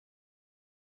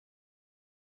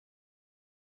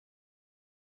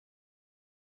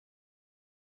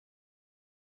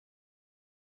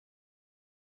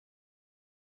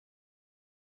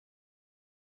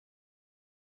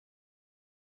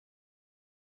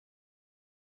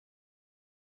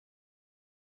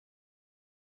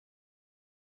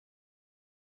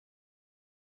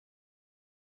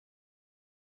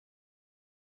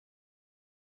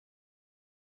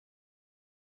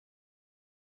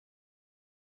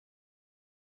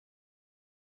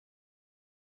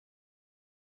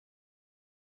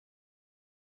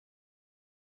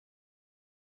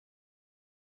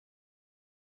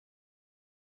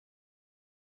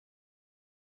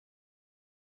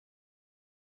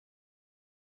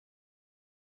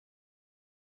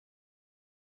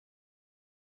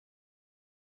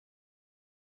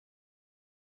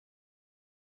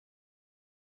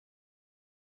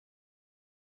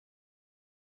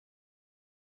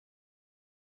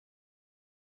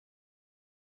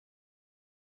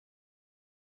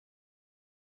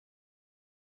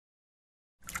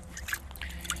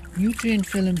Nutrient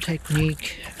film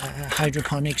technique,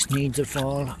 hydroponics needs a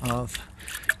fall of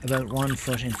about 1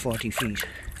 foot in 40 feet.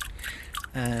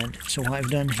 And so what I've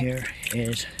done here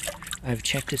is I've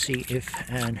checked to see if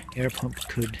an air pump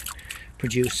could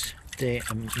produce the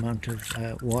amount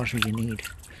of water you need.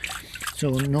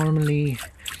 So normally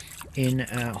in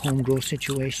a home grow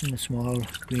situation, a small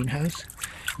greenhouse,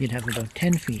 you'd have about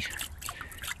 10 feet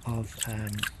of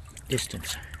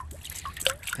distance.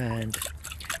 And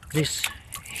this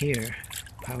here,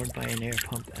 powered by an air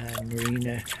pump, a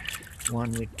Marina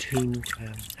one with 2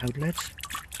 outlets,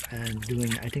 and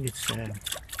doing, I think it's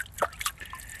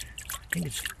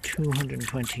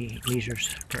 220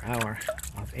 litres per hour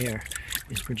of air,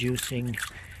 is producing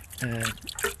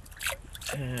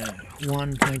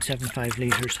 1.75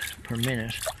 litres per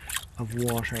minute of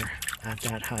water at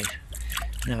that height.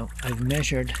 Now I've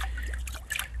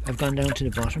gone down to the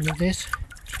bottom of this,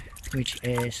 which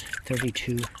is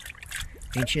 32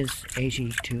 inches,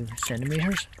 82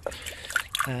 centimeters,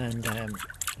 and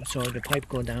so the pipe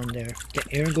go down there. The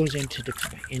air goes into the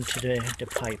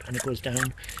pipe, and it goes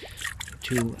down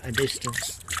to a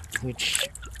distance which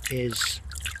is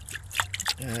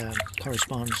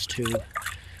corresponds to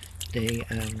the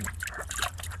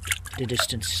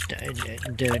distance,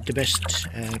 the best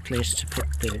place to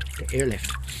put the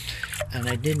airlift. And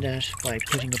I did that by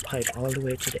putting a pipe all the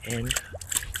way to the end.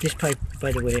 This pipe,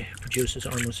 by the way, produces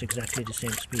almost exactly the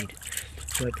same speed.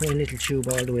 So I put a little tube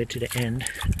all the way to the end,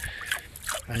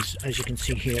 as you can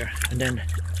see here, and then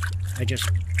I just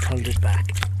pulled it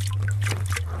back.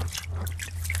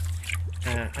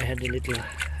 I had a little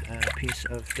piece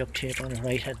of duct tape on it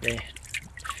right at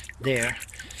there,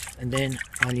 and then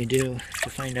all you do to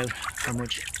find out how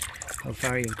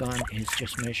far you've gone is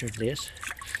just measure this,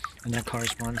 and that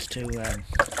corresponds to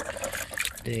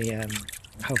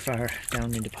how far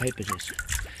down in the pipe it is.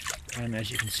 And as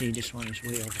you can see, this one is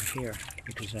way over here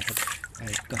because I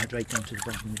got it right down to the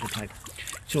bottom of the pipe.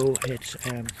 So it's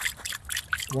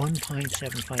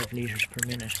 1.75 litres per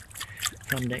minute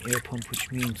from the air pump,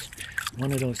 which means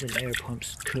one of those little air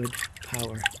pumps could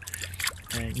power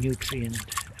a nutrient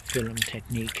film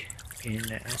technique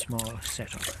in a small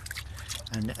setup.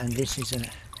 And this is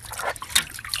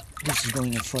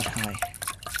going a foot high,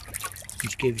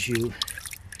 which gives you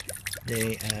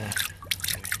the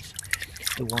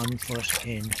 1 foot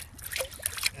in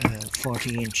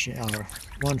 40 inch, or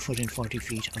 1 foot in 40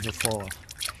 feet of a fall.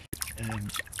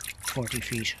 40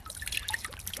 feet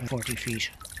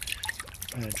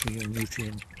through your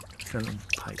nutrient film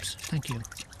pipes. Thank you.